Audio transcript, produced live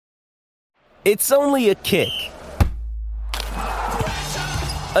It's only a kick,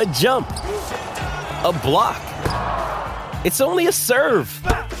 a jump, a block. It's only a serve.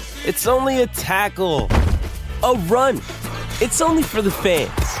 It's only a tackle, a run. It's only for the fans.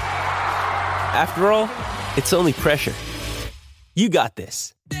 After all, it's only pressure. You got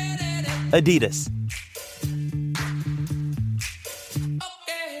this. Adidas.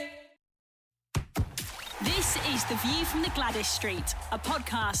 This is The View from the Gladys Street, a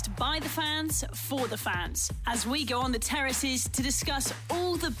podcast by the fans, for the fans, as we go on the terraces to discuss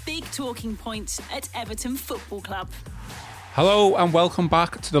all the big talking points at Everton Football Club. Hello and welcome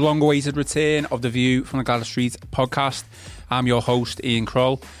back to the long-awaited return of The View from the Gladys Street podcast. I'm your host, Ian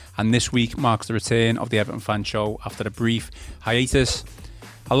Kroll, and this week marks the return of the Everton Fan Show after a brief hiatus.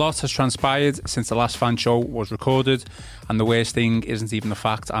 A lot has transpired since the last fan show was recorded, and the worst thing isn't even the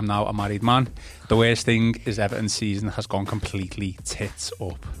fact I'm now a married man. The worst thing is Everton's season has gone completely tits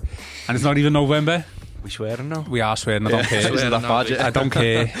up. And it's not even November. We swearing now? We are swearing, I don't care. I don't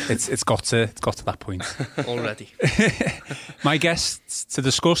care. It's got to that point. Already. My guests to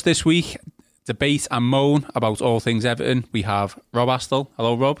discuss this week, debate and moan about all things Everton, we have Rob Astle.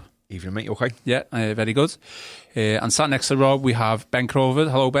 Hello, Rob. Evening, mate. You okay? Yeah, very good. And sat next to Rob, we have Ben Crawford.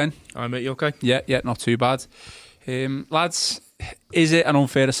 Hello, Ben. Hi, mate. You okay? Yeah, not too bad. Lads, is it an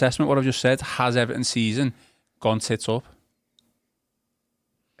unfair assessment, what I've just said? Has Everton's season gone tits up?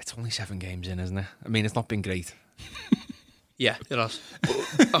 It's only 7 games in, isn't it? I mean, it's not been great. Yeah, it has.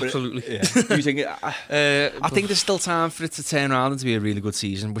 Absolutely. Yeah. You think I think there's still time for it to turn around and to be a really good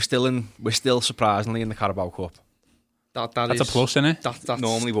season. We're still surprisingly in the Carabao Cup. That's a plus, isn't it? That's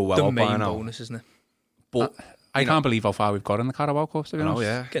normally we're well the up by main now. bonus, isn't it? But I can't believe how far we've got in the Carabao Cup, to be honest. Oh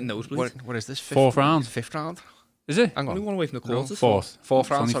yeah, Getting nosebleeds. What is this? Fourth round. 5th round. Is it? Hang on. Only one away from the quarters. Fourth.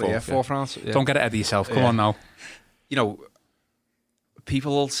 Fourth round. It's only Sorry, fourth, fourth round. Yeah. Don't get ahead of yourself. Come on now. You know,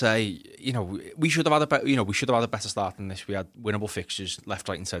 people will say, you know, we should have had a better start than this. We had winnable fixtures left,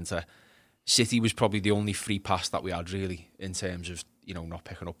 right, and centre. City was probably the only free pass that we had really in terms of, you know, not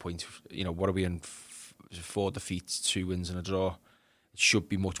picking up points. You know, what are we in? 4 defeats, 2 wins, and a draw. It should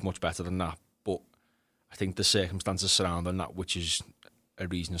be much, much better than that. But I think the circumstances surrounding that, which is a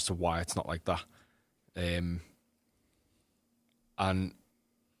reason as to why it's not like that. And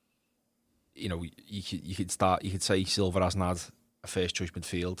you know, you could say Silva hasn't had a first choice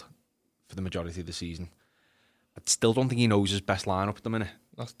midfield for the majority of the season. I still don't think he knows his best lineup at the minute.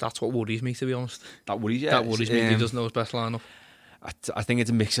 That's what worries me, to be honest. That worries you. That worries me. He doesn't know his best lineup. I think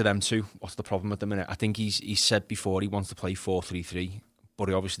it's a mix of them two. What's the problem at the minute? I think he's said before he wants to play 4-3-3, but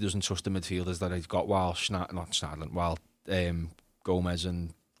he obviously doesn't trust the midfielders that he's got while Gomez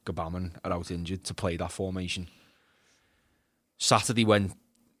and Gabaman are out injured to play that formation. Saturday went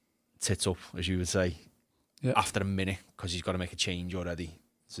tits up, as you would say, after a minute, because he's got to make a change already.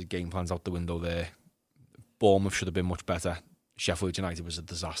 So the game plan's out the window there. Bournemouth should have been much better. Sheffield United was a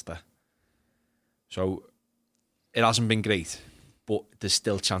disaster. So it hasn't been great, but there's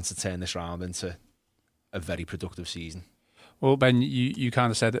still a chance to turn this round into a very productive season. Well, Ben, you kind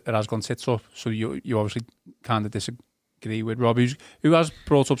of said it has gone tits up, so you obviously kind of disagree with Rob, who has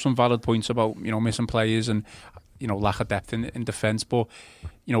brought up some valid points about, you know, missing players and, you know, lack of depth in defence. But,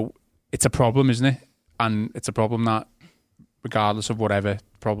 you know, it's a problem, isn't it? And it's a problem that, regardless of whatever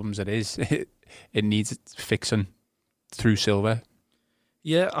problems it is, it needs fixing through Silva.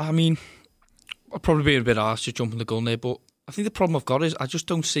 Yeah, I mean, I'll probably be a bit harsh to jumping the gun there, but I think the problem I've got is I just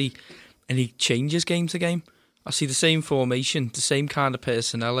don't see any changes game to game. I see the same formation, the same kind of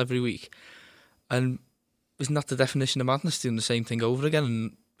personnel every week. And isn't that the definition of madness, doing the same thing over again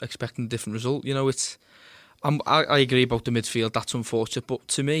and expecting a different result? You know, I agree about the midfield, that's unfortunate, but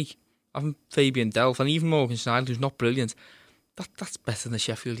to me, having Fabian Delph and even Morgan Schneider, who's not brilliant, that's better than the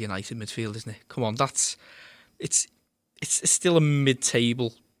Sheffield United midfield, isn't it? Come on, it's still a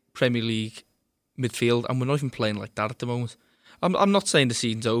mid-table Premier League midfield, and we're not even playing like that at the moment. I'm not saying the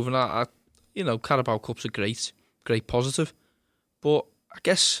season's over, and you know, Carabao Cups are great positive, but I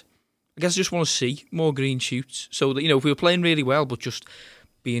guess I just want to see more green shoots, so that, you know, if we were playing really well but just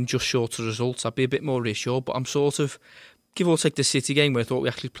being just short of results, I'd be a bit more reassured. But I'm sort of, give or take the City game where I thought we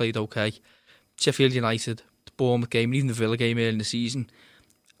actually played okay, Sheffield United, the Bournemouth game, and even the Villa game early in the season,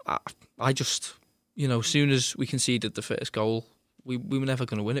 I just, you know, as soon as we conceded the first goal, we were never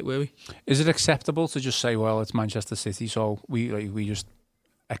going to win it, were we? Is it acceptable to just say, well, it's Manchester City, so we just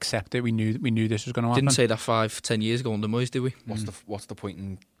accept it? We knew this was going to happen. Didn't say that 5-10 years ago under Moyes, did we? What's the point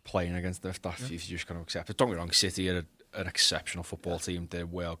in playing against them if you're just going to accept it? Don't get me wrong, City are an exceptional football team. They're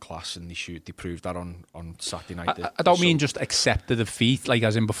world class, and they proved that on Saturday night. I don't mean just accept the defeat, like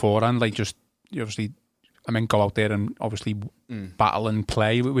as in beforehand, like just you obviously and then go out there and obviously battle and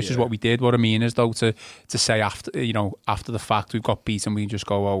play, which is what we did. What I mean is, though, to say after the fact we've got beaten, we just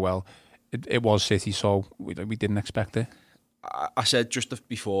go, oh well, it was City, so we didn't expect it. I said just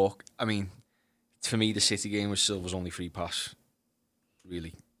before, I mean, for me, the City game was Silva's only free pass,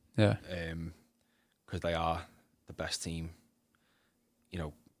 really. Yeah. Because they are the best team,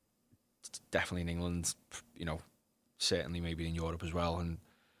 definitely in England, certainly maybe in Europe as well, and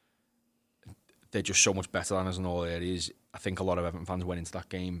they're just so much better than us in all areas. I think a lot of Everton fans went into that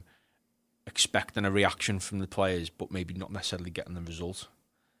game expecting a reaction from the players, but maybe not necessarily getting the result.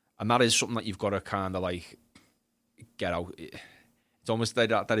 And that is something that you've got to kind of like get out. It's almost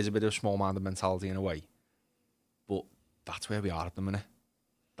that is a bit of a small-minded mentality in a way, but that's where we are at the minute.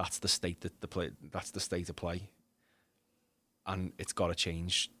 That's the state that that's the state of play, and it's got to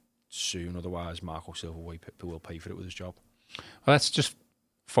change soon. Otherwise, Marco Silva will pay for it with his job. Well, let's just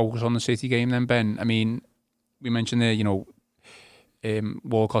focus on the City game then, Ben. I mean, we mentioned there,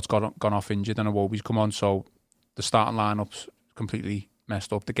 Walcott's gone off injured and Iwobi's come on, so the starting lineup's completely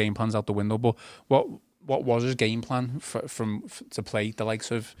messed up. The game plan's out the window. But what was his game plan to play the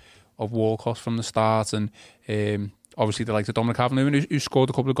likes of Walcott from the start, and obviously the likes of Dominic Calvert-Lewin, who scored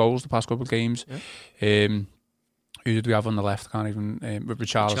a couple of goals the past couple of games. Yeah. Who did we have on the left? Can't even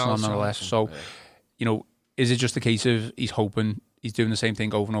Richarlison on the left. So, is it just a case of he's doing the same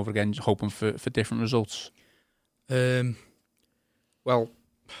thing over and over again, hoping for different results? Well,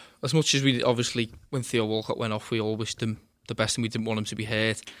 as much as we obviously, when Theo Walcott went off, we all wished him the best and we didn't want him to be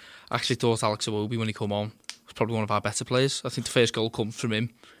hurt. I actually thought Alex Iwobi, when he come on, was probably one of our better players. I think the first goal comes from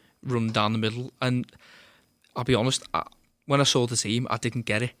him, run down the middle. And I'll be honest, when I saw the team, I didn't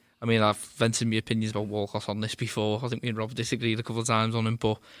get it. I mean, I've vented my opinions about Walcott on this before. I think me and Rob disagreed a couple of times on him,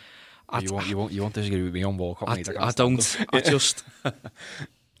 but you won't disagree with me on Walcott, mate. I don't.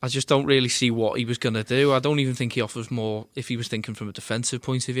 I just don't really see what he was going to do. I don't even think he offers more if he was thinking from a defensive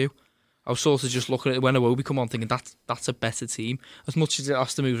point of view. I was sort of just looking at it when Iwobi come on, thinking that's a better team. As much as it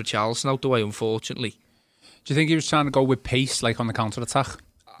has to move Richarlison out the way, unfortunately. Do you think he was trying to go with pace, like on the counter attack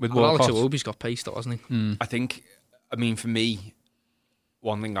with Walcott? Alex Iwobi's got pace, though, hasn't he? I think. I mean, for me,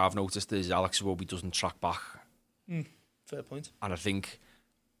 one thing I've noticed is Alex Iwobi doesn't track back. Fair point. And I think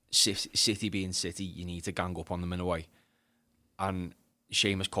City being City, you need to gang up on them in a way. And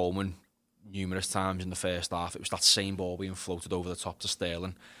Seamus Coleman, numerous times in the first half, it was that same ball being floated over the top to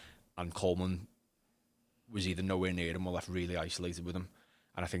Sterling, and Coleman was either nowhere near him or left really isolated with him.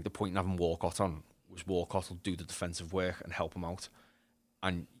 And I think the point in having Walcott on was Walcott will do the defensive work and help him out.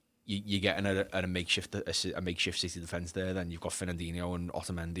 And you're getting a makeshift City defence there. Then you've got Fernandinho and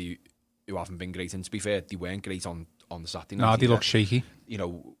Otamendi, who haven't been great. And to be fair, they weren't great on the Saturday night. No, they look shaky.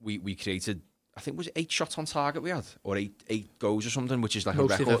 We created, I think it was 8 shots on target we had, or eight goals or something, which is like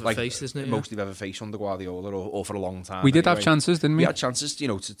most a record, like faced, isn't it? Most they've ever faced under Guardiola, or for a long time. We did have chances, didn't we? We had chances,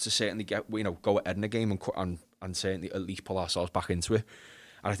 to certainly get, go ahead in the game and certainly at least pull ourselves back into it.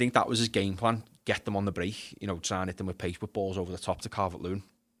 And I think that was his game plan: get them on the break, try and hit them with pace, with balls over the top to Calvert-Lewin.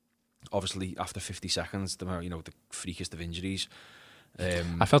 Obviously, after 50 seconds, the freakiest of injuries.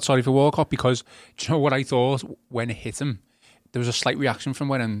 I felt sorry for Walcott because, do you know what I thought when it hit him? There was a slight reaction from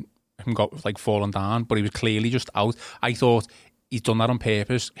when him got like falling down, but he was clearly just out. I thought he's done that on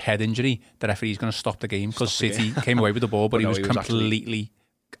purpose, head injury. The referee's going to stop the game because City came away with the ball, but he was completely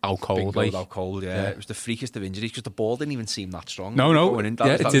out cold. Out cold, yeah. It was the freakiest of injuries because the ball didn't even seem that strong. No, it didn't.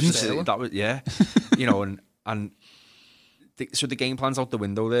 That was, yeah, and. So the game plan's out the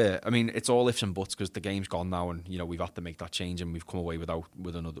window there. I mean, it's all ifs and buts because the game's gone now, and we've had to make that change, and we've come away with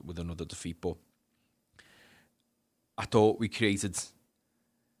another defeat. But I thought we created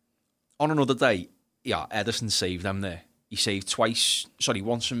on another day. Yeah, Ederson saved them there. He saved twice. Sorry,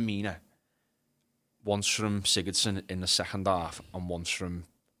 once from Mina, once from Sigurdsson in the second half, and once from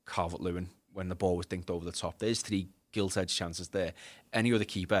Calvert-Lewin when the ball was dinked over the top. There's 3 gilt-edged chances there. Any other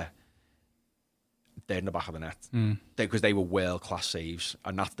keeper, they're in the back of the net because they were world-class saves,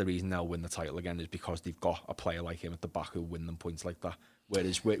 and that's the reason they'll win the title again, is because they've got a player like him at the back who'll win them points like that.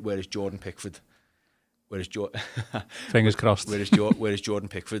 Whereas Jordan Pickford, fingers crossed. Whereas Jordan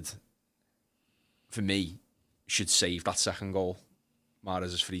Pickford, for me, should save that second goal,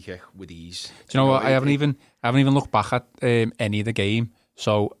 Mahrez's free kick, with ease. Do you know what? I haven't even looked back at any of the game,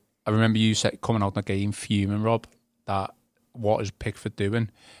 so I remember you coming out in the game fuming, Rob, that what is Pickford doing?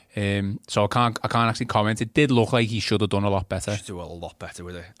 So I can't actually comment. It did look like he should have done a lot better. Should do a lot better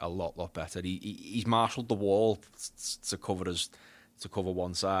with it. A lot better. He's marshalled the wall to cover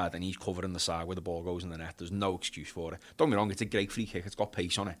one side, and he's covering the side where the ball goes in the net. There's no excuse for it. Don't get me wrong, it's a great free kick. It's got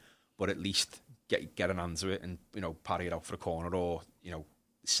pace on it, but at least get an hand to it and parry it out for a corner, or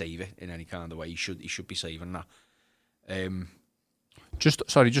save it in any kind of way. He should be saving that.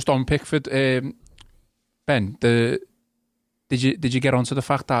 Just on Pickford, Ben. Did you get onto the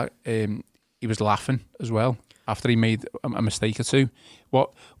fact that he was laughing as well after he made a mistake or two?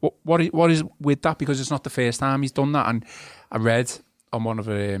 What is with that? Because it's not the first time he's done that. And I read on one of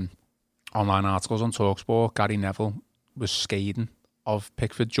the online articles on TalkSport, Gary Neville was scathing of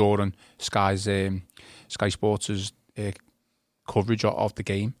Pickford during Sky Sports' coverage of the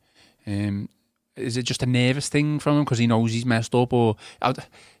game. Is it just a nervous thing from him because he knows he's messed up, or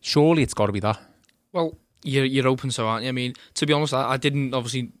surely it's got to be that? Well, you're open, so aren't you? I mean, to be honest, I didn't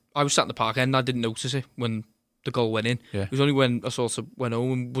obviously. I was sat in the park end. I didn't notice it when the goal went in. Yeah. It was only when I sort of went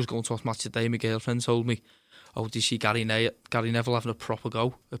home and was going to watch Match Today. My girlfriend told me, "Oh, did you see Gary Neville having a proper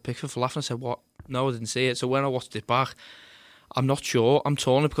go at Pickford for laughing?" I said, "What? No, I didn't see it." So when I watched it back, I'm not sure. I'm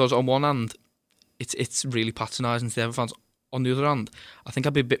torn because on one hand, it's really patronising to the Everton fans. On the other hand, I think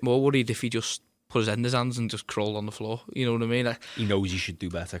I'd be a bit more worried if he just put his head in his hands and just crawled on the floor. You know what I mean? He knows he should do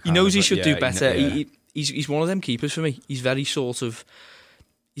better. He knows he should do better. He's one of them keepers for me. He's very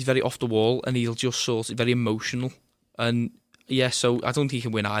he's very off the wall, and he'll just very emotional. And yeah, so I don't think he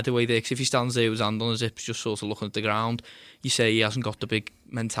can win either way there. Because if he stands there with his hand on his hips, just sort of looking at the ground, you say he hasn't got the big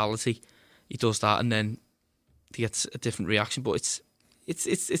mentality. He does that, and then he gets a different reaction. But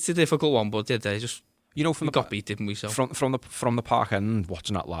it's a difficult one. But yeah, they just we got beat, didn't we? So from the park end,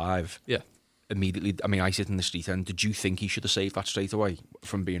 watching that live, yeah. Immediately, I mean, I sit in the street end. Did you think he should have saved that straight away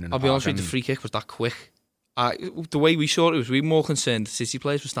from being in the I'll be honest with you, the free kick was that quick. The way we saw it, we were more concerned the City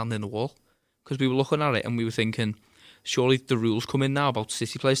players were standing in the wall, because we were looking at it and we were thinking, surely the rules come in now about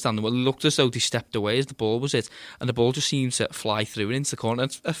City players standing. Well, it looked as though they stepped away as the ball was hit, and the ball just seemed to fly through and into the corner.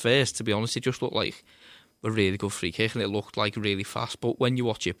 And at first, to be honest, it just looked like a really good free kick, and it looked like really fast. But when you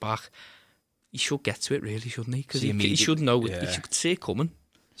watch it back, he should get to it, really, shouldn't he? Because he should know, he should see it coming.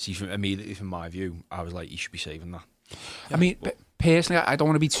 See, immediately from my view, I was like, he should be saving that. I mean, personally, I don't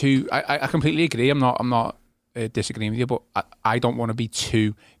want to be too. I completely agree. I'm not disagreeing with you, but I don't want to be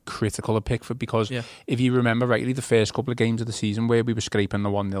too critical of Pickford, because if you remember rightly, the first couple of games of the season where we were scraping the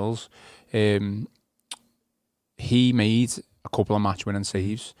 1-0s, he made a couple of match-winning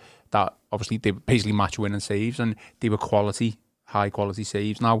saves that obviously they were basically match-winning saves, and they were high quality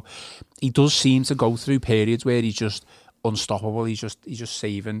saves. Now, he does seem to go through periods where he's just unstoppable. He's just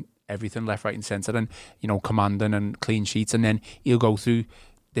saving everything left, right and centre, and commanding and clean sheets. And then he'll go through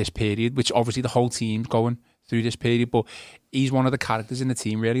this period, which obviously the whole team's going through this period, but he's one of the characters in the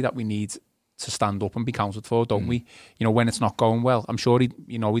team really that we need to stand up and be counted for, don't we? When it's not going well. I'm sure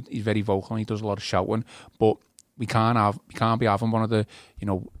he's very vocal and he does a lot of shouting, but we can't be having one of the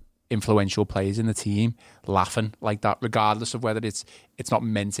influential players in the team laughing like that, regardless of whether it's not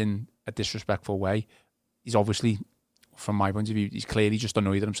meant in a disrespectful way. He's obviously, from my point of view, he's clearly just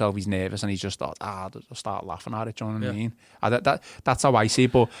annoyed at himself. He's nervous, and he's just thought, I'll start laughing at it. Do you know what I mean? That's how I see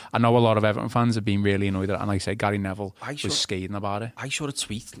it. But I know a lot of Everton fans have been really annoyed at it. And like I say, Gary Neville was scathing about it. I saw a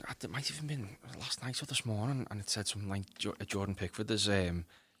tweet. It might have even been last night or this morning, and it said something like Jordan Pickford is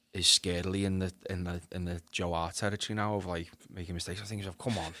scarily in the Joe Hart territory now of like making mistakes. I think he's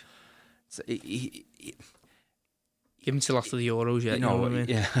come on. Give him till after the Euros, yeah. You know what I mean?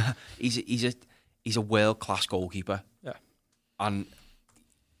 Yeah, he's a world-class goalkeeper. Yeah. And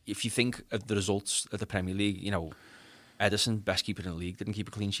if you think of the results of the Premier League, Ederson, best keeper in the league, didn't keep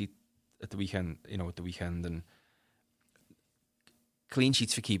a clean sheet at the weekend, and clean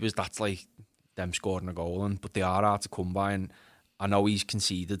sheets for keepers, that's like them scoring a goal, but they are hard to come by, and I know he's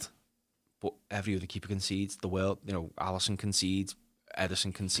conceded, but every other keeper concedes. Alisson concedes,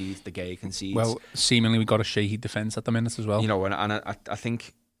 Ederson concedes, De Gea concedes. Well, seemingly we got a shaky defence at the minute as well. And I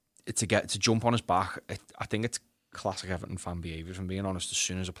think to jump on his back, I think it's classic Everton fan behaviour, from being honest. As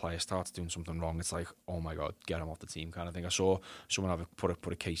soon as a player starts doing something wrong, it's like, oh my God, get him off the team kind of thing. I saw someone put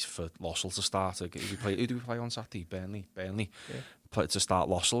a case for Lossell to start. Who do we play on Saturday? Burnley. Yeah. To start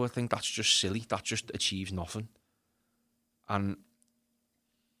Lossell. I think that's just silly. That just achieves nothing. And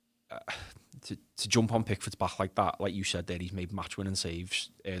to jump on Pickford's back like that, like you said there, he's made match-winning saves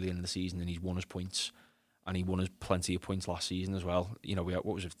early in the season, and he's won his points. And he won his plenty of points last season as well. We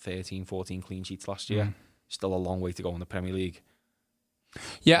had, 13, 14 clean sheets last year. Still a long way to go in the Premier League.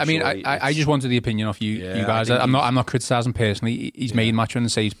 Yeah, I mean, I just wanted the opinion of you guys. I'm not criticising personally. He's made match-winning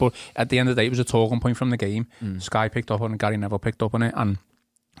saves, but at the end of the day, it was a talking point from the game. Sky picked up on it, Gary Neville picked up on it, and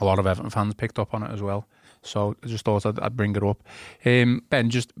a lot of Everton fans picked up on it as well. So I just thought I'd bring it up. Ben,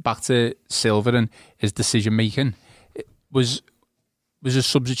 just back to Silva and his decision making. Was his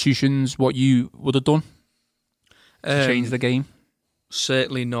substitutions what you would have done to change the game?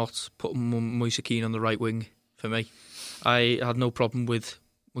 Certainly not putting Moise Kean on the right wing for me. I had no problem with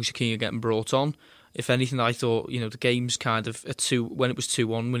Moise Kean getting brought on. If anything, I thought, the game's kind of when it was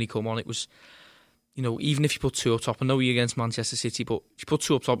 2-1 when he come on, it was, even if you put 2 up top, I know you're against Manchester City, but if you put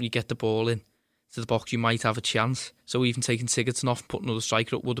 2 up top and you get the ball in to the box, you might have a chance. So even taking Sigurdsson off and putting another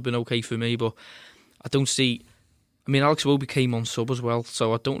striker up would have been okay for me, but I don't see... I mean, Alex Iwobi came on sub as well,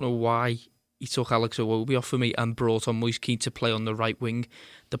 so I don't know why he took Alex Iwobi off for me and brought on Moise Kean to play on the right wing.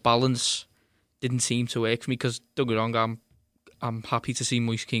 The balance didn't seem to work for me, because don't get me wrong, I'm happy to see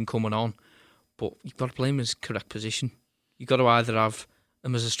Moise Kean coming on, but you've got to play him in his correct position. You've got to either have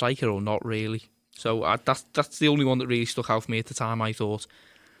him as a striker or not, really. So that's the only one that really stuck out for me at the time, I thought.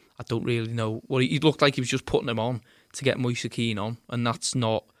 I don't really know. Well, he looked like he was just putting him on to get Moise Kean on, and that's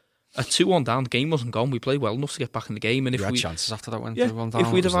not... A 2-1 down, the game wasn't gone. We played well enough to get back in the game. And if we had we chances after that, went 2-1 down.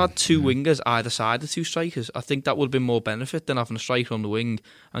 If we'd have had 2 wingers either side of 2 strikers, I think that would have been more benefit than having a striker on the wing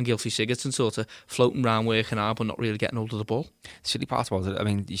and Gylfi Sigurdsson sort of floating around, working hard, but not really getting hold of the ball. Silly part about it, I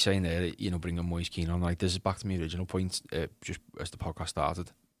mean, you're saying there, bringing Moise Kean on, like, this is back to my original point, just as the podcast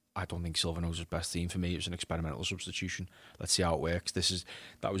started. I don't think Silva knows his best team. For me, it was an experimental substitution. Let's see how it works.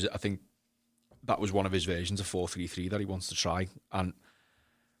 I think that was one of his versions of 4-3-3 that he wants to try, and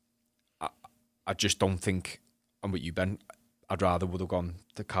I just don't think, and with you, Ben, I'd rather would have gone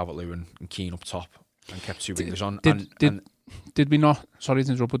to Calvert-Lewin and Keane up top and kept 2 wingers on. Did we not? Sorry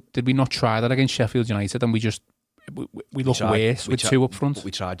to interrupt, but did we not try that against Sheffield United? And we look worse with 2 up front. But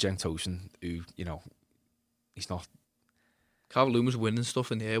we tried Cenk Tosun, who he's not. Calvert-Lewin was winning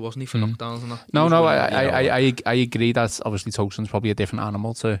stuff in the air, wasn't he, for knockdowns and that? No, I agree that obviously Tosun's probably a different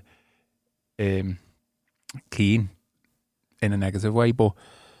animal to Keane in a negative way, but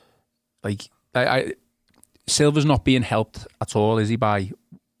like. Silva's not being helped at all, is he, by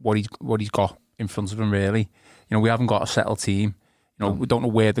what he's got in front of him, really? We haven't got a settled team. We don't know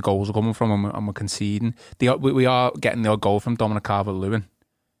where the goals are coming from, and we're conceding. We are getting the odd goal from Dominic Calvert-Lewin,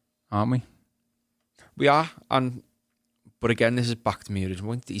 aren't we? We are, but again, this is back to me original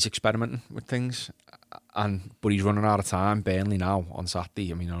point. He's experimenting with things, but he's running out of time. Burnley now on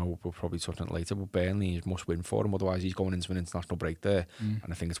Saturday. I mean, I know we'll probably touch on it later, but Burnley is must win for him. Otherwise, he's going into an international break there, and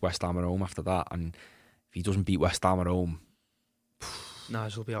I think it's West Ham at home after that. And if he doesn't beat West Ham at home,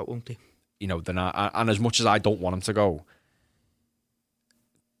 he'll be out, won't he? Then and as much as I don't want him to go,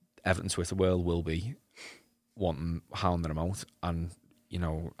 Everton Twitter world will be hounding him out, and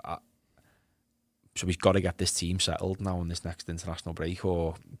so we've got to get this team settled now in this next international break,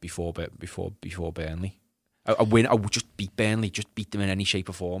 or before Burnley. A win, I would just beat Burnley, just beat them in any shape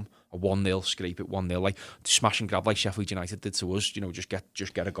or form. A 1-0, scrape it 1-0, like smash and grab like Sheffield United did to us.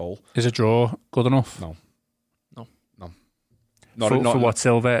 Just get a goal. Is a draw good enough? No. For what,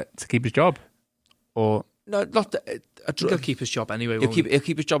 Silva to keep his job, or no? Not a draw. He'll keep his job anyway. He'll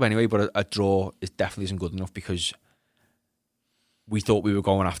keep his job anyway, but a draw definitely isn't good enough, because we thought we were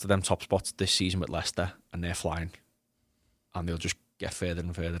going after them top spots this season with Leicester, and they're flying, and they'll just get further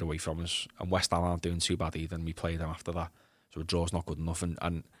and further away from us. And West Ham aren't doing too bad either, and we play them after that. So a draw's not good enough,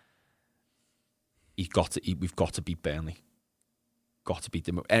 and we've got to beat Burnley. Got to beat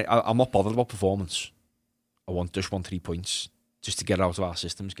them. I'm not bothered about performance. I want 3 points just to get out of our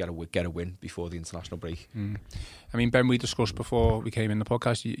systems, get a win before the international break. I mean, Ben, we discussed before we came in the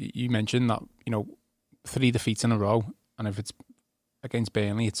podcast. You mentioned that 3 defeats in a row, and if it's against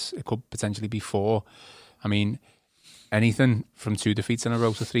Burnley, it could potentially be 4. I mean, anything from 2 defeats in a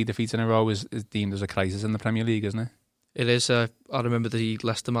row to 3 defeats in a row is deemed as a crisis in the Premier League, isn't it? It is. I remember the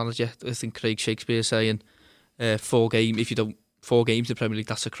Leicester manager, I think Craig Shakespeare, saying 4 games in the Premier League,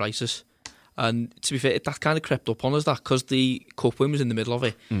 that's a crisis. And to be fair, that kind of crept up on us, that, because the cup win was in the middle of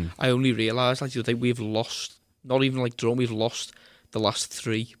it. I only realised, like, the other day, we've lost, not even like drawn, we've lost the last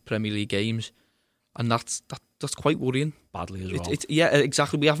 3 Premier League games, and that's quite worrying. Badly as well. Yeah,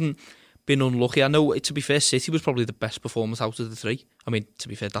 exactly. We haven't been unlucky. I know, to be fair, City was probably the best performance out of the 3. I mean, to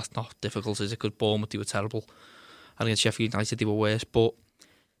be fair, that's not difficult, is it? Because Bournemouth, they were terrible, and against Sheffield United, they were worse. But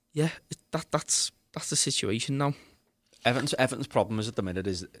yeah, that's the situation now. Everton's problem is at the minute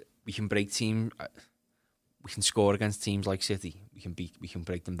is we can break team. We can score against teams like City. We can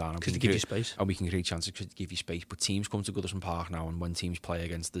break them down because they give you space, and we can create chances because they give you space. But teams come to Goodison Park now, and when teams play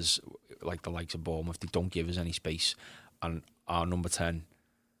against us, like the likes of Bournemouth, they don't give us any space, and our number 10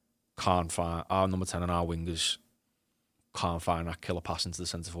 and our wingers can't find that killer pass into the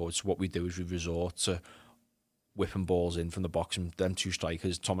centre forward. So what we do is we resort to whipping balls in from the box, and them 2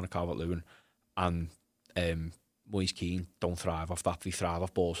 strikers, Dominic Calvert-Lewin and Moise Kean, don't thrive off that. They thrive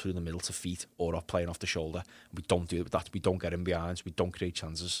off balls through the middle to feet or off playing off the shoulder. We don't do it with that. We don't get in behind, so we don't create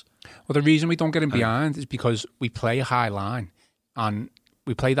chances. Well, the reason we don't get in behind is because we play a high line, and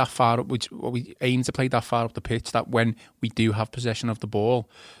we play that far up, we aim to play that far up the pitch that when we do have possession of the ball,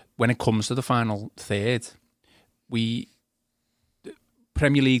 when it comes to the final third,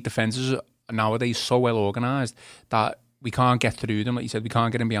 Premier League defences are nowadays so well organised that we can't get through them. Like you said, we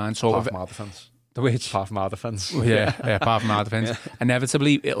can't get in behind. So Apart from our defence. Apart from our defence. Yeah, apart from our defence. Yeah.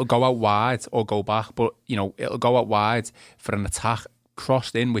 Inevitably, it'll go out wide or go back, but it'll go out wide for an attack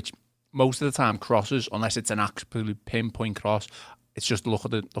crossed in, which most of the time crosses, unless it's an absolutely pinpoint cross. It's just look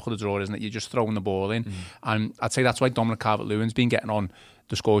at the draw, isn't it? You're just throwing the ball in. And I'd say that's why Dominic Calvert-Lewin's been getting on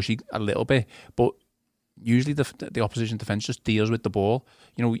the score sheet a little bit. But usually the opposition defence just deals with the ball.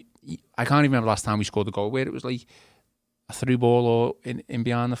 I can't even remember last time we scored a goal where it was like a through ball or in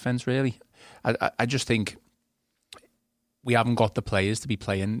behind the fence, really. I just think we haven't got the players to be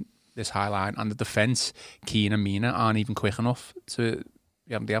playing this high line. And the defence, Keane and Mina, aren't even quick enough to...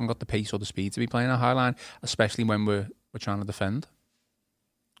 They haven't got the pace or the speed to be playing a high line, especially when we're trying to defend.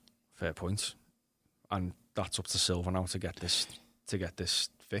 Fair point, and that's up to Silva now to get this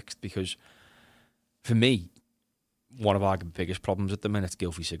fixed, because for me, one of our biggest problems at the minute is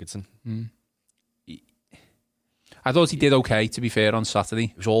Gylfi Sigurdsson. I thought he did okay, to be fair, on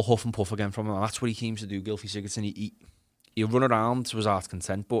Saturday. It was all huff and puff again from him, and that's what he seems to do. Gylfi Sigurdsson, he'll run around to his heart's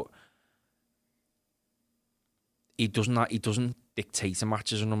content, but he doesn't dictate a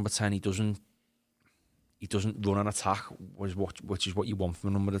match as a number 10. He doesn't run an attack, which is what you want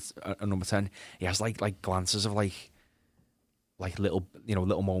from a number 10. He has like glances of like little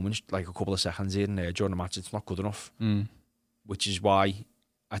moments, like a couple of seconds here and there during the match. It's not good enough. Which is why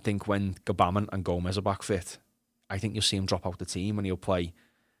I think when Gbamin and Gomez are back fit, I think you'll see him drop out the team and he'll play.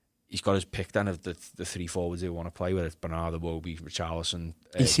 He's got his pick then of the three forwards he'll want to play, whether it's Bernardo, Wobie, Richarlison.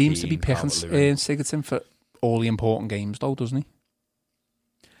 He seems to be picking Sigurdsson for all the important games, though, doesn't he?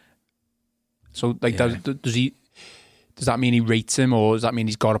 So, like, yeah. Does that mean he rates him, or does that mean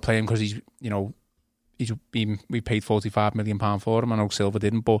he's got to play him because we paid £45 million for him? I know Silva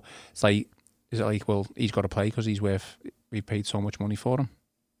didn't, but it's like, is it like, well, he's got to play because we paid so much money for him?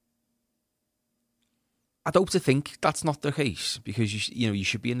 I'd hope to think that's not the case, because you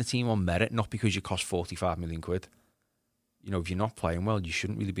should be in the team on merit, not because you cost £45 million. If you're not playing well, you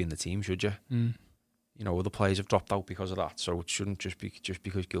shouldn't really be in the team, should you? Other players have dropped out because of that, so it shouldn't just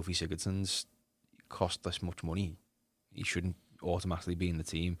because Gylfi Sigurdsson's cost this much money, he shouldn't automatically be in the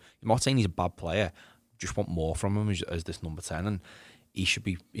team. I'm not saying he's a bad player, just want more from him as this number 10, and he should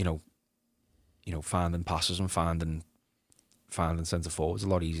be finding passes and finding centre forwards a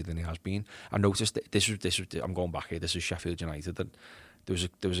lot easier than he has been. I noticed that this was I'm going back here, this is Sheffield United, that there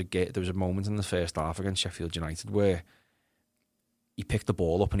was a moment in the first half against Sheffield United where he picked the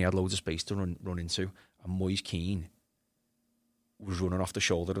ball up and he had loads of space to run into, and Moise Keane was running off the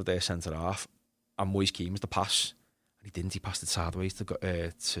shoulder of their centre half, and Moise Keane was the pass, and he didn't. He passed it sideways to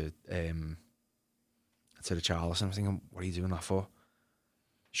Richarlison. I was thinking, what are you doing that for?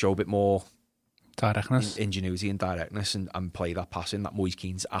 Show a bit more directness, ingenuity and directness, and play that pass in that Moise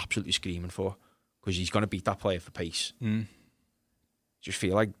Keane's absolutely screaming for, because he's going to beat that player for pace. Just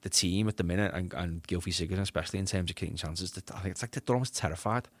feel like the team at the minute, and Gylfi Sigurdsson especially, in terms of creating chances, I think it's like they're almost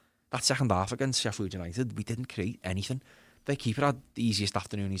terrified. That second half against Sheffield United, we didn't create anything. Their keeper had the easiest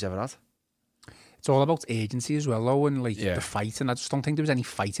afternoon he's ever had. It's all about agency as well, though, and the fight. And I just don't think there was any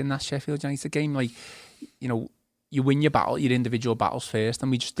fight in that Sheffield United game. Like, you win your individual battles first,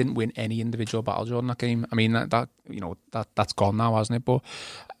 and we just didn't win any individual battle during that game. I mean, that's gone now, hasn't it? But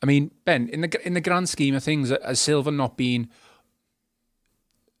I mean, Ben, in the grand scheme of things, has Silva not been?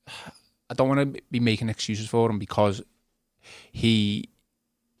 I don't want to be making excuses for him, because he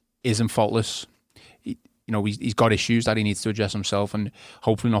isn't faultless. He's got issues that he needs to address himself, and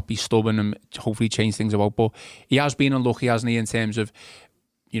hopefully not be stubborn and hopefully change things about. But he has been unlucky, hasn't he, in terms of,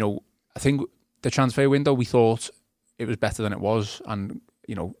 I think the transfer window, we thought it was better than it was, and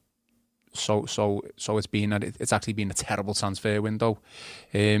so it's been that it's actually been a terrible transfer window.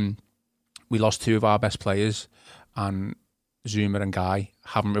 We lost two of our best players, and Zuma and Guy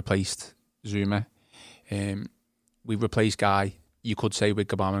haven't replaced Zuma. We've replaced Guy, you could say, with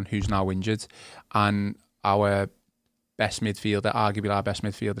Gbamin, who's now injured, and our best midfielder, arguably our best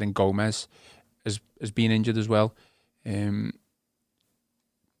midfielder in Gomez, has been injured as well.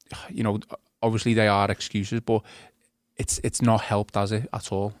 Obviously they are excuses, but it's not helped, has it,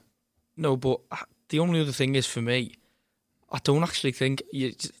 at all? No, but the only other thing is, for me, I don't actually think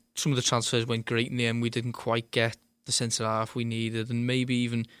some of the transfers went great in the end. We didn't quite get the centre half we needed, and maybe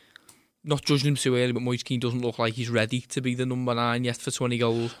even, not judging him too early, but Moise Keane doesn't look like he's ready to be the number 9 yet for 20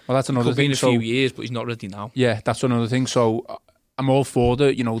 goals. Well, that's another thing. Could be in a few years, but he's not ready now. Yeah, that's another thing. So I'm all for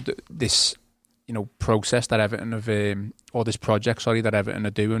this, process that Everton have, or this project, that Everton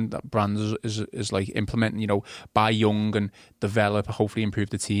are doing, that Brands is like implementing, buy young and develop, hopefully improve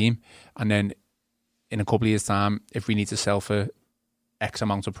the team. And then in a couple of years' time, if we need to sell for X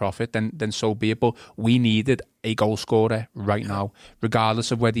amount of profit, then so be it. But we needed a goal scorer right now,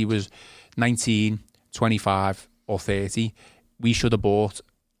 regardless of whether he was 19, 25 or 30. We should have bought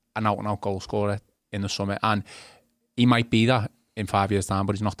an out-and-out goal scorer in the summer. And he might be that in 5 years' time,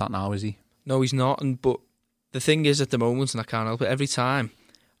 but he's not that now, is he? No, he's not. But the thing is, at the moment, and I can't help it, every time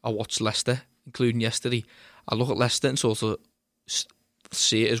I watch Leicester, including yesterday, I look at Leicester and sort of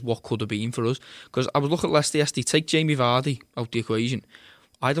see it as what could have been for us. Because I was looking at Leicester yesterday, take Jamie Vardy out the equation.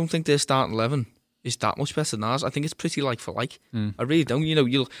 I don't think their starting 11 is that much better than ours. I think it's pretty like for like. I really don't.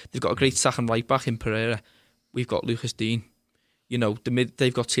 They've got a great second right back in Pereira. We've got Lucas Dean. The mid,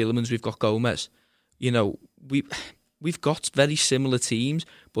 they've got Tielemans, we've got Gomez. We've got very similar teams,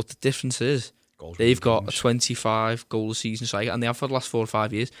 but the difference is they've got a 25 goal a season striker, and they have for the last 4 or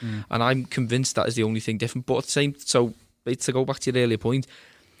 5 years. And I'm convinced that is the only thing different. But at the same, so to go back to your earlier point,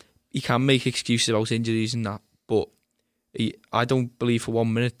 you can make excuses about injuries and that, but I don't believe for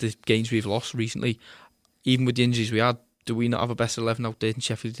 1 minute the games we've lost recently, even with the injuries we had, do we not have a better 11 out there than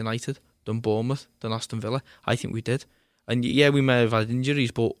Sheffield United, than Bournemouth, than Aston Villa? I think we did. And yeah, we may have had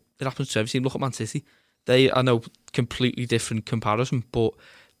injuries, but it happens to every team. Look at Man City. I know, completely different comparison, but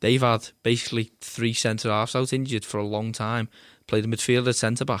they've had basically 3 centre-halves out injured for a long time, played a midfielder,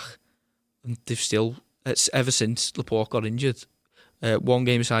 centre-back, and they've still, ever since Laporte got injured, 1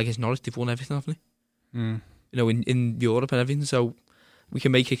 game aside against Norwich, they've won everything, haven't they? In Europe and everything, so we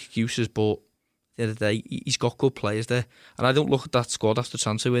can make excuses, but at the end of the day, he's got good players there. And I don't look at that squad after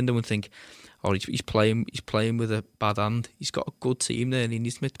transfer window and think, oh, he's playing with a bad hand. He's got a good team there and he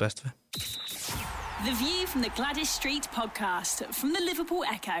needs to make the best of it. The View from the Gladys Street podcast from the Liverpool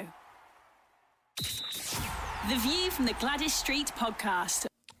Echo. The View from the Gladys Street podcast.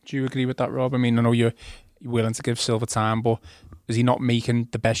 Do you agree with that, Rob? I mean, I know you're willing to give Silva time, but is he not making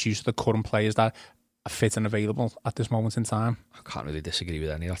the best use of the current players that are fit and available at this moment in time? I can't really disagree with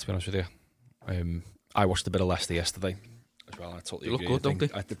any of that, to be honest with you. I watched a bit of Leicester yesterday as well. I totally agree. Look good, don't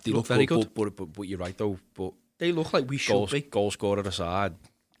they? They look very good. But you're right, though. But they look like we should be. Goal scorer aside,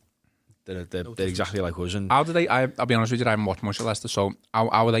 they're exactly like us. And how do they? I'll be honest with you, I haven't watched much of Leicester. So how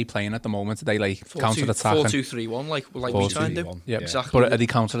are they playing at the moment? Are they like counter attacking? 4-2-3-1, like we try and do. Yeah, exactly. But are they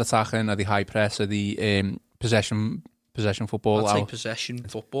counter attacking? Are they high press? Are they possession football? I'd say possession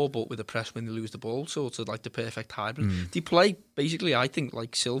football, but with a press when they lose the ball. So it's like the perfect hybrid. They play basically, I think,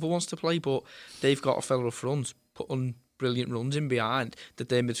 like Silva wants to play, but they've got a fella up front putting brilliant runs in behind that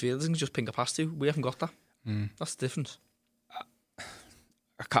their midfielders can just ping a pass to. We haven't got that. That's the difference.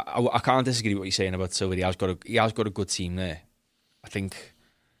 I can't disagree with what you're saying about Silva. He has got a good team there. I think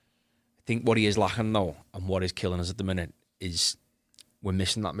what he is lacking though, and what is killing us at the minute, is we're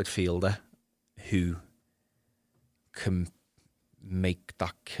missing that midfielder who can make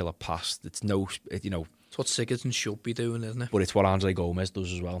that killer pass. It's what Sigurdsson should be doing, isn't it? But it's what Andre Gomez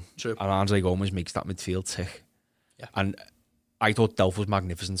does as well. True. And Andre Gomez makes that midfield tick. Yeah. And I thought Delph was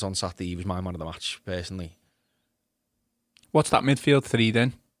magnificent on Saturday. He was my man of the match, personally. What's that midfield 3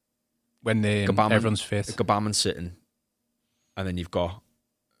 then? When everyone's fit. Gbamin sitting, and then you've got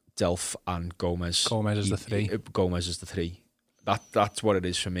Delph and Gomez. Gomez is the 3. Gomez is the 3. That's what it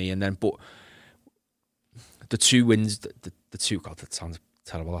is for me. And then, but the 2 wins, the 2, God, that sounds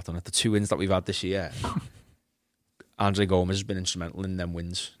terrible, doesn't it? The 2 wins that we've had this year, Andre Gomez has been instrumental in them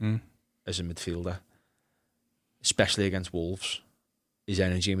wins as a midfielder, especially against Wolves. His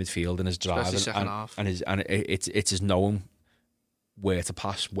energy in midfield and his drive, and it's his knowing where to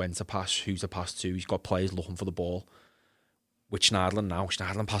pass, when to pass, who to pass to. He's got players looking for the ball. With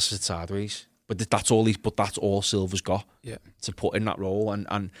Schneiderlin passes it sideways, but that's all Silva's got to put in that role.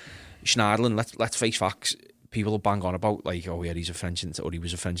 And Schneiderlin, let's face facts. People will bang on about like, oh yeah, he was a French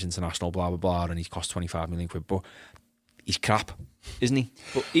international, blah blah blah, and he's cost 25 million quid, but he's crap, isn't he?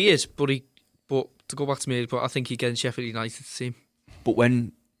 But he is. But to go back to me, but I think he gets Sheffield United's team. But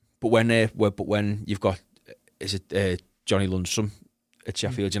when you've got Johnny Lundstrom at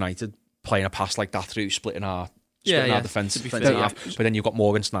Sheffield United playing a pass like that through splitting our defence, but then you've got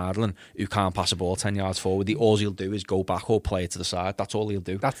Morgan Schneiderlin who can't pass a ball 10 yards forward. All he'll do is go back or play it to the side. That's all he'll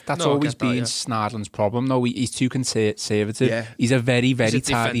do. That's always been Schneiderlin's problem, though. He's too conservative. Yeah. He's a very, very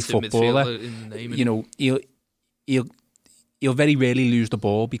tidy footballer. He'll very rarely lose the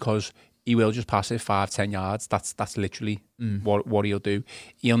ball because he will just pass it 5-10 yards. That's literally what he'll do.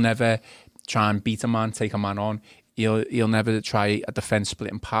 He'll never try and beat a man, take a man on. He'll never try a defence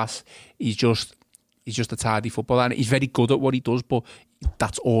split and pass. He's just he's just a tidy footballer, and he's very good at what he does, but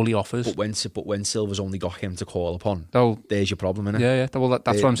that's all he offers. But when Silva's only got him to call upon, So, there's your problem, innit? yeah. Well,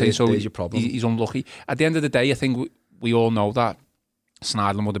 that's what I'm saying. So there's your problem. He's unlucky. At the end of the day, I think we all know that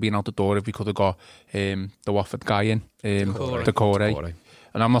Snidland would have been out the door if we could have got the Watford guy in, Decore.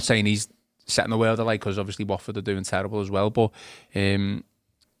 And I'm not saying he's setting the world alight, because obviously Watford are doing terrible as well. But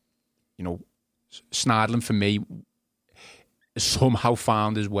Snidland for me somehow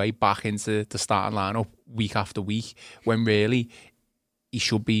found his way back into the starting lineup week after week, when really he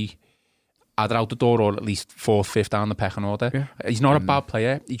should be either out the door or at least 4th, 5th down the pecking order. Yeah. He's not a bad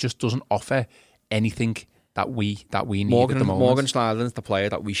player. He just doesn't offer anything that we need at the moment. Morgan Snidland's the player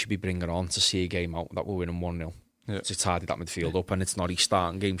that we should be bringing on to see a game out that we're winning 1-0. Yeah. To tidy that midfield up, and it's not he's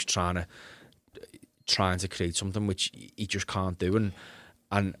starting games trying to create something which he just can't do.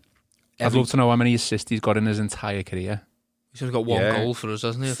 And I'd love to know how many assists he's got in his entire career. He's only got one goal for us,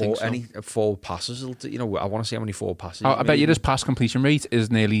 hasn't he? I think so. 4 passes. I want to see how many 4 passes. I bet you his pass completion rate is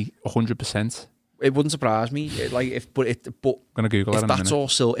nearly 100%. It wouldn't surprise me. But I'm gonna Google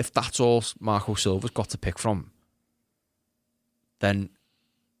it. If that's all Marco Silva's got to pick from, then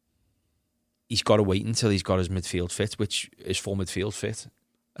he's got to wait until he's got his midfield fit, which is full midfield fit.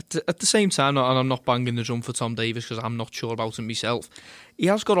 At the same time, and I'm not banging the drum for Tom Davies because I'm not sure about him myself, he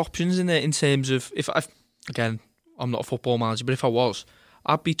has got options in there in terms of, I'm not a football manager, but if I was,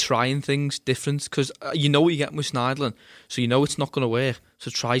 I'd be trying things different, because you know what you're getting with Snidland, so you know it's not going to work. So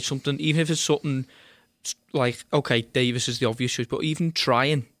try something, even if it's something like, okay, Davies is the obvious choice, but even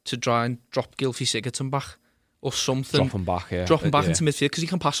trying to and drop Gylfi Sigurdsson back or something. Drop him back into midfield, because he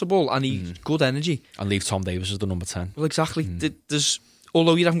can pass the ball and he's good energy. And leave Tom Davies as the number 10. Well, exactly.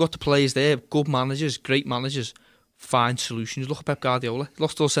 Although you haven't got the players there, good managers, great managers, find solutions. Look at Pep Guardiola.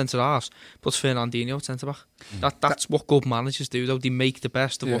 Lost all centre-halves, puts Fernandinho at centre-back. That's what good managers do, though. They make the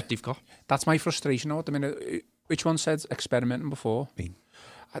best of what they've got. That's my frustration, though. I mean, which one said experimenting before? Me.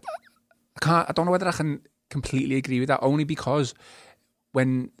 I don't know whether I can completely agree with that, only because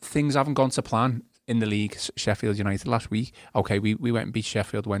when things haven't gone to plan in the league, Sheffield United last week, okay, we went and beat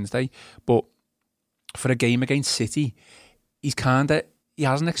Sheffield Wednesday, but for a game against City, he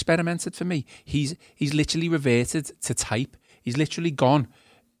hasn't experimented for me. He's literally reverted to type. He's literally gone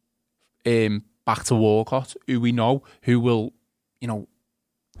back to Walcott, who we know, who will,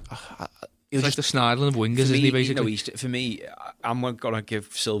 He's like the Snidland of wingers, isn't he, basically? For me, I'm going to give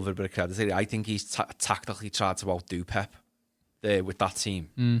Silva a bit of credit. I think he's tactically tried to outdo Pep there with that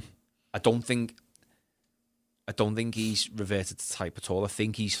team. I don't think he's reverted to type at all. I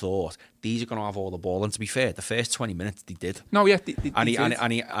think he's thought these are going to have all the ball. And to be fair, the first 20 minutes they did. No, yeah,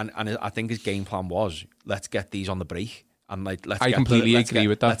 and I think his game plan was, let's get these on the break, and I completely agree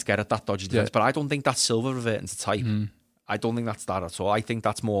with that. Let's get at that dodgy defense. But I don't think that's Silva reverting to type. I don't think that's that at all. I think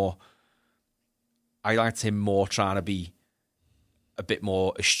that's more. I liked him more trying to be a bit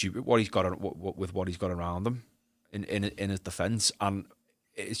more astute with what he's got around him in his defence, and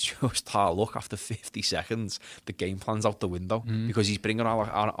it's just hard luck. After 50 seconds, the game plan's out the window because he's bringing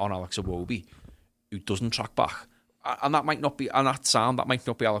on Alex Iwobi, who doesn't track back, and that might not be. And that might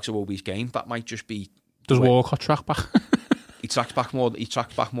not be Alex Iwobi's game. That might just be. Does Walcott track back? He tracks back more. He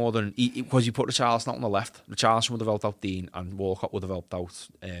tracks back more than because he put Richarlison out on the left. Richarlison would have helped out Dean, and Walcott would have helped out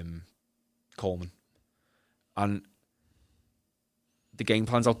Coleman. And the game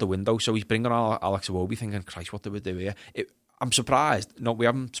plan's out the window, so he's bringing on Alex Iwobi, thinking, "Christ, what do we do here?" I'm surprised. No, we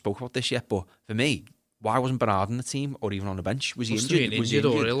haven't spoken about this yet, but for me, why wasn't Bernard in the team or even on the bench? Was he injured? Was he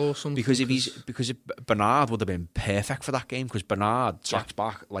injured or ill or something? Because Bernard would have been perfect for that game, because Bernard tracks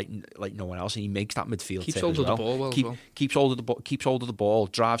back like no one else, and he makes that midfield. Keeps hold of the ball well. Keeps hold of the ball,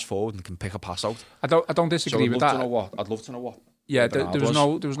 drives forward, and can pick a pass out. I don't disagree with that. I'd love to know what. Yeah, there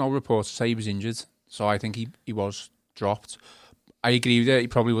was no report to say he was injured, so I think he was dropped. I agree with you. He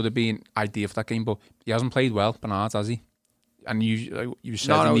probably would have been ideal for that game, but he hasn't played well, Bernard, has he? And you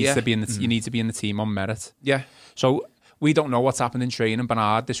said he needs to be in you need to be in the team on merit. Yeah. So we don't know what's happened in training.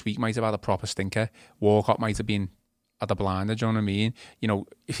 Bernard this week might have had a proper stinker. Walcott might have been at the blinder. Do you know what I mean?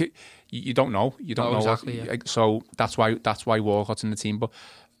 You don't know. You don't know exactly. So that's why Walcott's in the team. But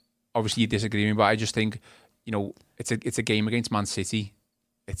obviously you disagree with me. But I just think it's a game against Man City.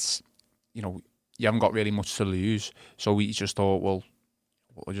 It's you haven't got really much to lose. So we just thought, well,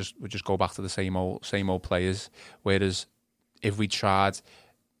 we'll just go back to the same old players. Whereas if we tried,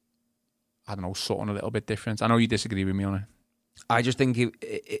 I don't know, something a little bit different. I know you disagree with me on it. I just think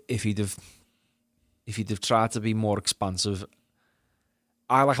if he'd have tried to be more expansive,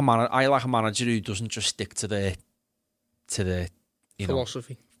 I like a manager who doesn't just stick to the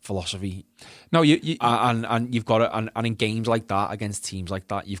philosophy. philosophy. No, you And you've got to, and in games like that, against teams like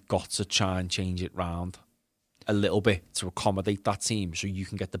that, you've got to try and change it round a little bit to accommodate that team so you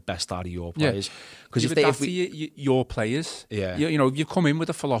can get the best out of your players. Because if your players, yeah, you know, if you come in with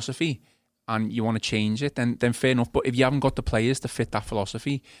a philosophy and you want to change it, then fair enough. But if you haven't got the players to fit that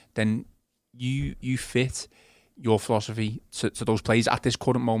philosophy, then you fit your philosophy to those players at this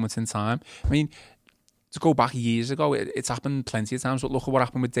current moment in time. I mean, to go back years ago, it's happened plenty of times. But look at what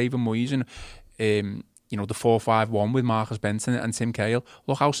happened with David Moyes and you know, the 4-5-1 with Marcus Benton and Tim Cahill.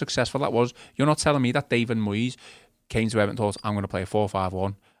 Look how successful that was. You're not telling me that David Moyes came to Everton and thought, I'm going to play a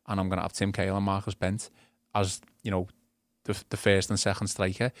 4-5-1 and I'm going to have Tim Cahill and Marcus Bent as, you know, the first and second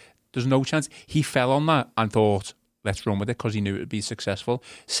striker. There's no chance. He fell on that and thought, let's run with it, because he knew it would be successful.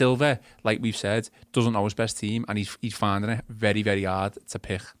 Silva, like we've said, doesn't know his best team, and he's finding it very, very hard to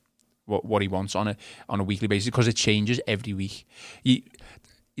pick what he wants on a weekly basis, because it changes every week. You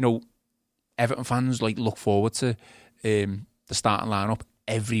know, Everton fans like look forward to the starting lineup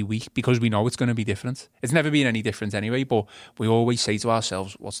every week because we know it's going to be different. It's never been any different anyway, but we always say to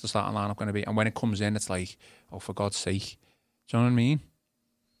ourselves, what's the starting lineup going to be? And when it comes in, it's like, oh, for God's sake. Do you know what I mean?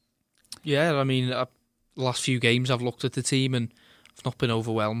 Yeah, I mean, the last few games I've looked at the team and I've not been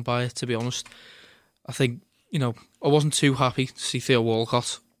overwhelmed by it, to be honest. I think, you know, I wasn't too happy to see Theo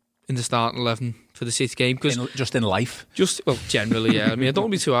Walcott in the starting 11 for the City game. Just in life? Well, generally, yeah. I mean, I don't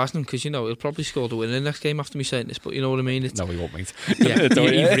want to be too harsh on him because, you know, he'll probably score the winner in the next game after me saying this, but you know what I mean? No, he won't, mate. Yeah,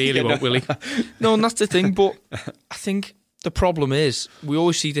 he really won't, will he? No, and that's the thing, but I think the problem is we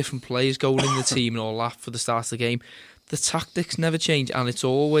always see different players going in the team and all that for the start of the game. The tactics never change, and it's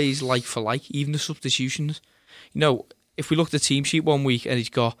always like for like, even the substitutions. You know, if we look at the team sheet one week and he's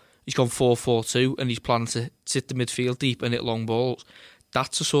gone 4-4-2 and he's planning to sit the midfield deep and hit long balls,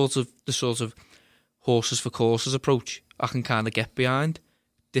 that's the sort of horses for courses approach I can kind of get behind.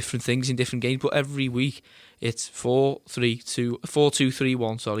 Different things in different games, but every week it's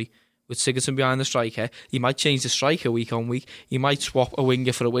 4-2-3-1, with Sigurdsson behind the striker. You might change the striker week on week. You might swap a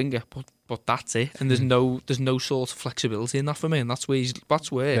winger for a winger, but that's it. And there's no sort of flexibility in that for me, and that's where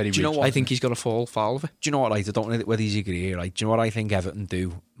Do you know what? I think he's got to fall foul of it. Do you know what? Right, I don't know whether you agree. Right, do you know what I think Everton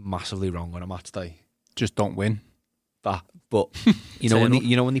do massively wrong on a match day? Just don't win. That, but you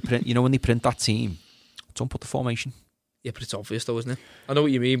know when they print that team, don't put the formation. Yeah, but it's obvious though, isn't it? I know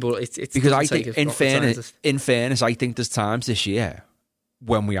what you mean, but it's because I think, in fairness, I think there's times this year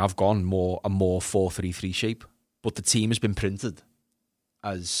when we have gone a more 4-3-3 shape, but the team has been printed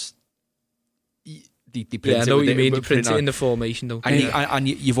as they print. Yeah, I know what you mean. You print it in the formation, don't you? And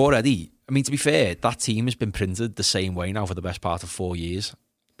you've already. I mean, to be fair, that team has been printed the same way now for the best part of 4 years.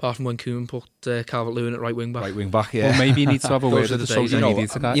 Apart from when Koeman put Calvert-Lewin at right wing back. Right wing back, yeah. Well, maybe you need to have a word with the social media.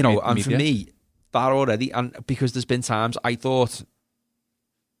 And for me, that already, and because there's been times I thought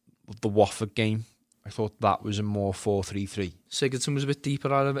the Watford game, I thought that was a more 4-3-3. Sigurdsson was a bit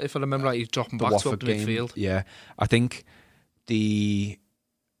deeper, if I remember right. He's dropping back to up the midfield. Yeah, I think who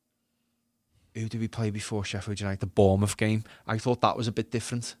did we play before Sheffield United? The Bournemouth game. I thought that was a bit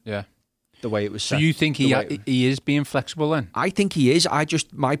different. Yeah. The way it was set. So you think he is being flexible then? I think he is.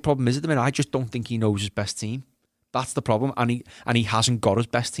 My problem is at the minute, I just don't think he knows his best team. That's the problem, and he hasn't got his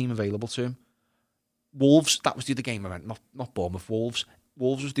best team available to him. Wolves, that was the other game I meant, not Bournemouth. Wolves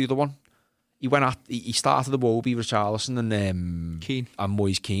was the other one. He started the Wobie, Richarlison and Keane and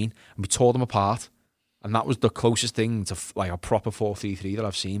Moise Keane, and we tore them apart. And that was the closest thing to like a proper 4-3-3 that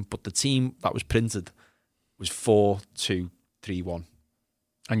I've seen. But the team that was printed was 4-2-3-1.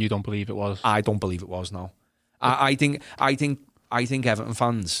 And you don't believe it was? I don't believe it was. No, I think Everton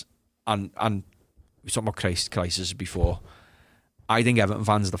fans, and we talked about crisis before. I think Everton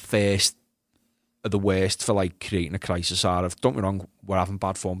fans are the worst for like creating a crisis out of. Don't get me wrong, we're having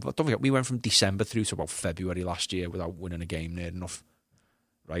bad form, but don't forget we went from December through to about February last year without winning a game near enough.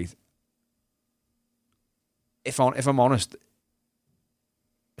 Right. If I'm honest,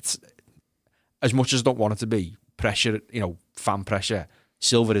 it's as much as I don't want it to be pressure. Fan pressure.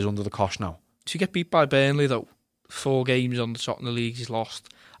 Silva is under the cosh now. To get beat by Burnley though, 4 games on the top in the league he's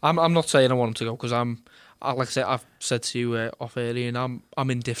lost. I'm not saying I want him to go because like I said, I've said to you off earlier, and I'm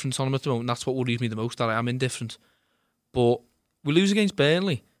indifferent on him at the moment. That's what worries me the most, that I am indifferent. But we lose against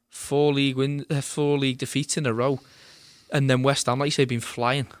Burnley, 4 league defeats in a row, and then West Ham, like you say, been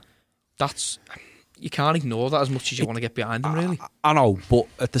flying. You can't ignore that as much as you want to get behind them, really. I know, but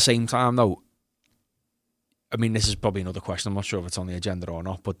at the same time, though, I mean, this is probably another question. I'm not sure if it's on the agenda or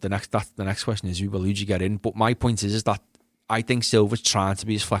not. But the next question is, who you get in? But my point is that I think Silva's trying to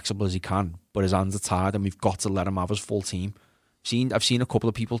be as flexible as he can, but his hands are tied, and we've got to let him have his full team. I've seen a couple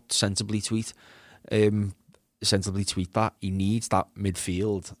of people sensibly tweet, sensibly tweet that. He needs that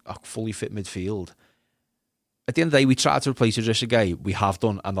midfield, a fully fit midfield. At the end of the day, we tried to replace Idrissa Gueye. We have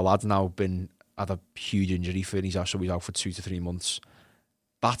done, and the lad's now had a huge injury for he's out for 2 to 3 months.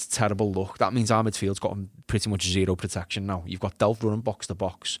 That's terrible luck. That means our midfield's got pretty much zero protection now. You've got Delph running box to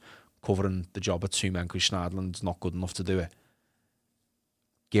box, covering the job at 2 men because Schneiderlin's not good enough to do it.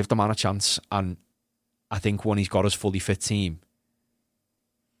 Give the man a chance, and I think when he's got his fully fit team,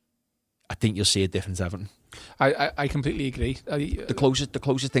 I think you'll see a difference, Everton. I completely agree. The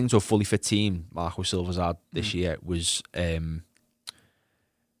closest thing to a fully fit team Marco Silva's had this year was the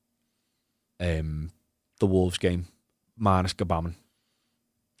Wolves game minus Gbamin.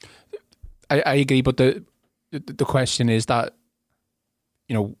 I agree, but the question is that,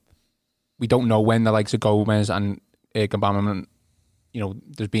 you know, we don't know when the likes of Gomez and Gbamin, you know,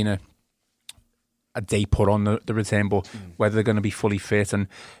 there's been a date put on the return, but whether they're going to be fully fit, and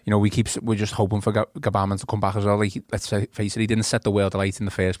you know, we're just hoping for Gbamin to come back as well. Like, let's face it, he didn't set the world alight in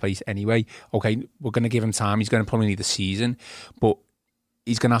the first place anyway. Okay, we're going to give him time. He's going to probably need a season, but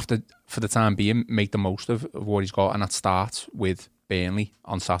he's going to have to, for the time being, make the most of what he's got, and that starts with Burnley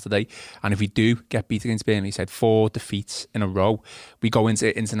on Saturday. And if we do get beat against Burnley, he said 4 defeats in a row, we go into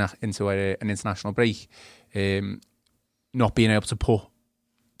an international break, not being able to put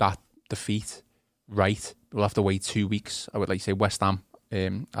that defeat right. We'll have to wait 2 weeks. I would like to say West Ham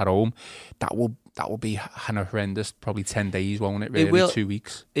at home. That will be kind of horrendous. Probably 10 days, won't it? Really, it will. 2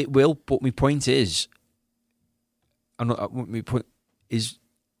 weeks. It will. But my point is,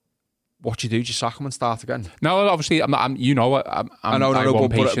 what you do? Just sack him and start again. No, obviously, I'm not. I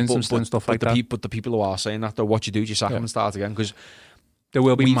want patience and stuff like that. But the people who are saying that, though, what you do? Just sack him and start again, because there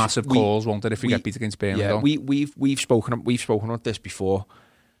will be massive calls, won't there, if we get beat against Burnley? Yeah, we've spoken about this before.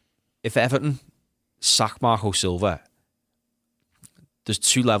 If Everton sack Marco Silva, there's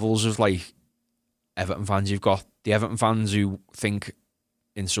 2 levels of like Everton fans. You've got the Everton fans who think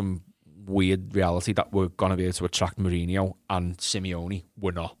in some weird reality that we're going to be able to attract Mourinho and Simeone.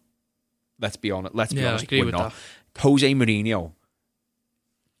 We're not. Let's be honest. I agree with that. Jose Mourinho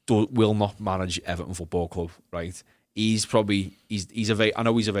will not manage Everton Football Club, right? He's I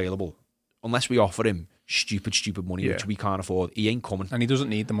know he's available. Unless we offer him stupid money, which we can't afford, he ain't coming. And he doesn't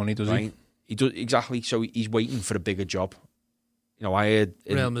need the money, does he? He does, exactly. So he's waiting for a bigger job. You know, I heard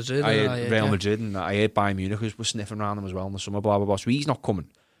Real Madrid, and I heard Bayern Munich was sniffing around them as well in the summer. Blah blah blah. So he's not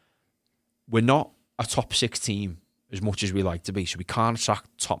coming. We're not a top 6 team as much as we like to be, so we can't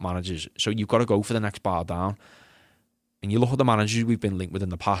attract top managers. So you've got to go for the next bar down. And you look at the managers we've been linked with in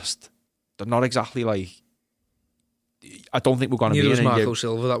the past; they're not exactly like. I don't think we're going to be. Neither was Marco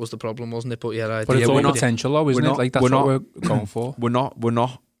Silva. That was the problem, wasn't it? But yeah, but it's all potential, though, isn't it? Like that's what we're going for. We're not.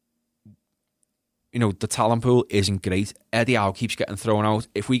 You know, the talent pool isn't great. Eddie Howe keeps getting thrown out.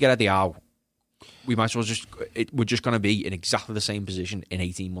 If we get Eddie Howe, we might as well we're just going to be in exactly the same position in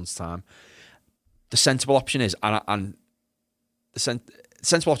 18 months' time. The sensible option is, and the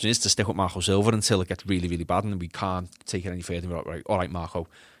sensible option is to stick with Marco Silva until it gets really, really bad and we can't take it any further. Right, all right, Marco,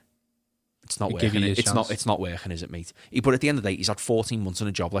 it's not working. It's not working, is it, mate? But at the end of the day, he's had 14 months in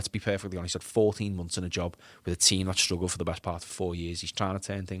a job. Let's be perfectly honest. He's had 14 months in a job with a team that struggled for the best part of 4 years. He's trying to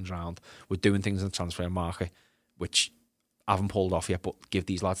turn things around. We're doing things in the transfer market, which I haven't pulled off yet, but give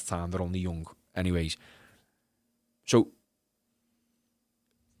these lads time. They're only young. Anyways. So,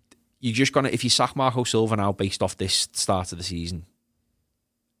 you're just going to, if you sack Marco Silva now based off this start of the season,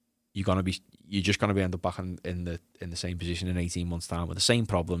 you're just going to be end up back in the same position in 18 months' time with the same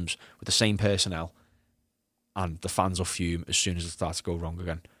problems, with the same personnel, and the fans will fume as soon as it starts to go wrong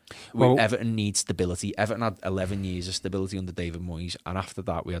again. Well, Everton needs stability. Everton had 11 years of stability under David Moyes, and after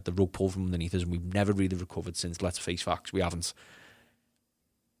that we had the rug pulled from underneath us, and we've never really recovered since. Let's face facts, we haven't.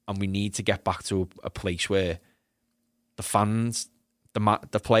 And we need to get back to a place where the fans,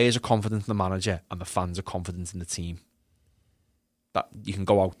 the players are confident in the manager, and the fans are confident in the team. That you can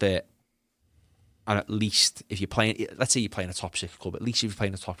go out there and at least, if you're playing, let's say you're playing a top 6 club, at least if you're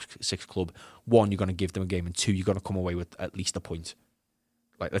playing a top 6 club, 1, you're going to give them a game, and 2, you're going to come away with at least a point.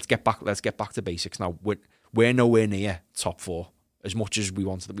 Like, let's get back to basics now. We're nowhere near top 4. As much as we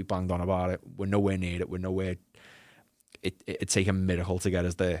wanted, that we banged on about it, we're nowhere near it. We're nowhere. It'd take a miracle to get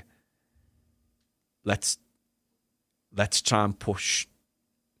us there. Let's try and push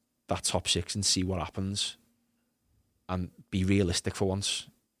that top 6 and see what happens, and be realistic for once,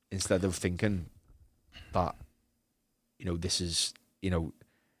 instead of thinking that, this is going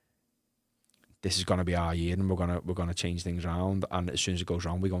to be our year and we're going to change things around, and as soon as it goes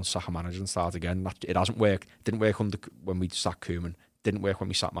wrong, we're going to sack a manager and start again. It hasn't worked. It didn't work when we sacked Koeman. Didn't work when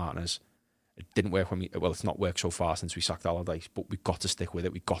we sacked Martinez. It didn't work it's not worked so far since we sacked Allardyce, but we've got to stick with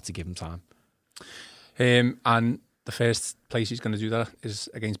it. We've got to give him time. And the first place he's going to do that is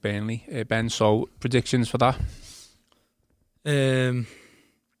against Burnley. Ben, so predictions for that?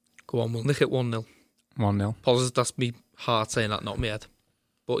 Go on, we'll nick it 1-0. 1-0. Apologies, that's me heart saying that, not my head.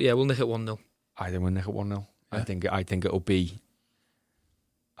 But yeah, we'll nick it 1-0. I think we'll nick it 1-0. Yeah. I think it'll be.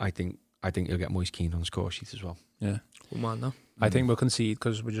 I think you'll get Moise Kean on the score sheet as well. Yeah. Good man, no. I think we'll concede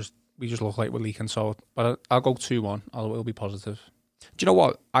because we just look like we're leaking. So, but I'll go 2-1. I'll be positive. Do you know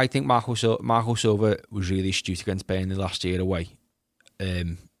what? I think Marco Silva was really astute against Burnley last year away.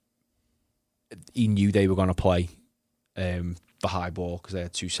 He knew they were going to play the high ball because they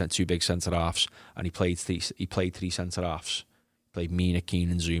had two big centre halves, and he played three centre halves. Played Mina,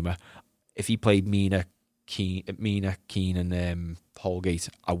 Keane, and Zuma. If he played Mina, Keane, and Holgate,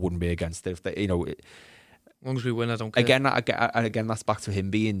 I wouldn't be against it. If they, as long as we win, I don't care. Again, that's back to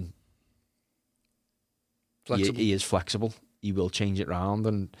him being Flexible. He is flexible. He will change it round,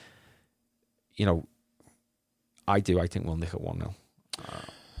 and I think we'll nick it 1-0.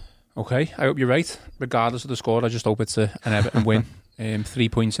 Okay, I hope you're right. Regardless of the score, I just hope it's an Everton win. 3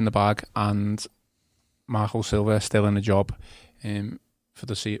 points in the bag, and Marco Silva still in the job for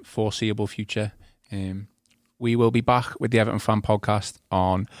the foreseeable future. We will be back with the Everton Fan Podcast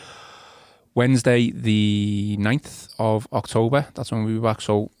on Wednesday, the 9th of October. That's when we'll be back.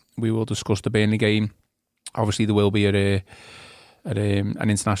 So we will discuss the Burnley game. Obviously, there will be an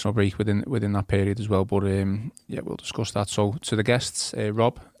international break within that period as well. But we'll discuss that. So to the guests,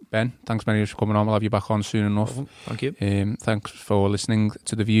 Rob, Ben, thanks very much for coming on. We'll have you back on soon enough. Thank you. Thanks for listening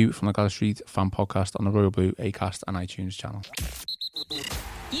to The View from the Gala Street Fan Podcast on the Royal Blue, Acast and iTunes channel.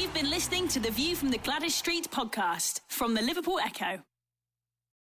 You've been listening to The View from the Gladys Street podcast from the Liverpool Echo.